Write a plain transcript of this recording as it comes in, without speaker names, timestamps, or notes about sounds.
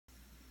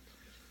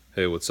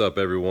Hey, what's up,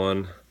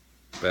 everyone?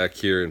 Back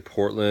here in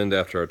Portland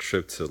after our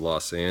trip to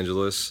Los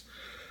Angeles.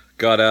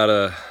 Got out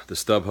of the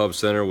StubHub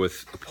Center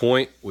with a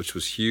point, which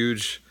was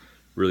huge.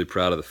 Really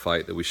proud of the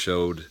fight that we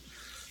showed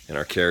and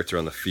our character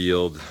on the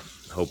field.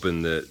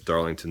 Hoping that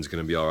Darlington's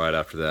going to be all right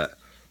after that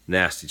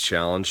nasty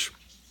challenge.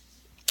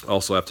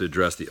 Also have to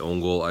address the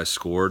own goal I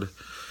scored.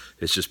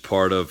 It's just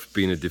part of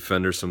being a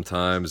defender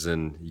sometimes,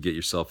 and you get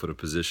yourself in a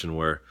position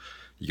where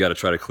you got to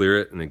try to clear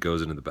it, and it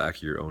goes into the back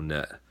of your own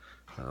net.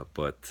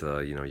 But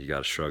you got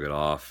to shrug it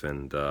off,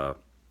 and I'm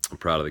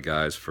proud of the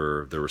guys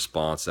for their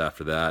response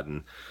after that.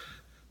 And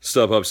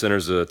StubHub Center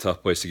is a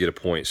tough place to get a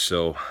point,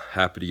 so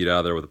happy to get out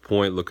of there with a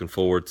point. Looking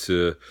forward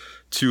to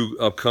two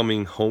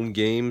upcoming home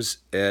games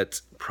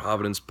at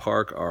Providence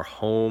Park, our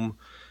home.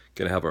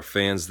 Gonna have our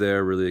fans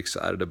there. Really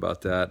excited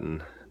about that,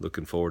 and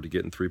looking forward to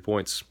getting 3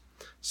 points.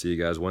 See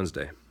you guys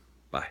Wednesday.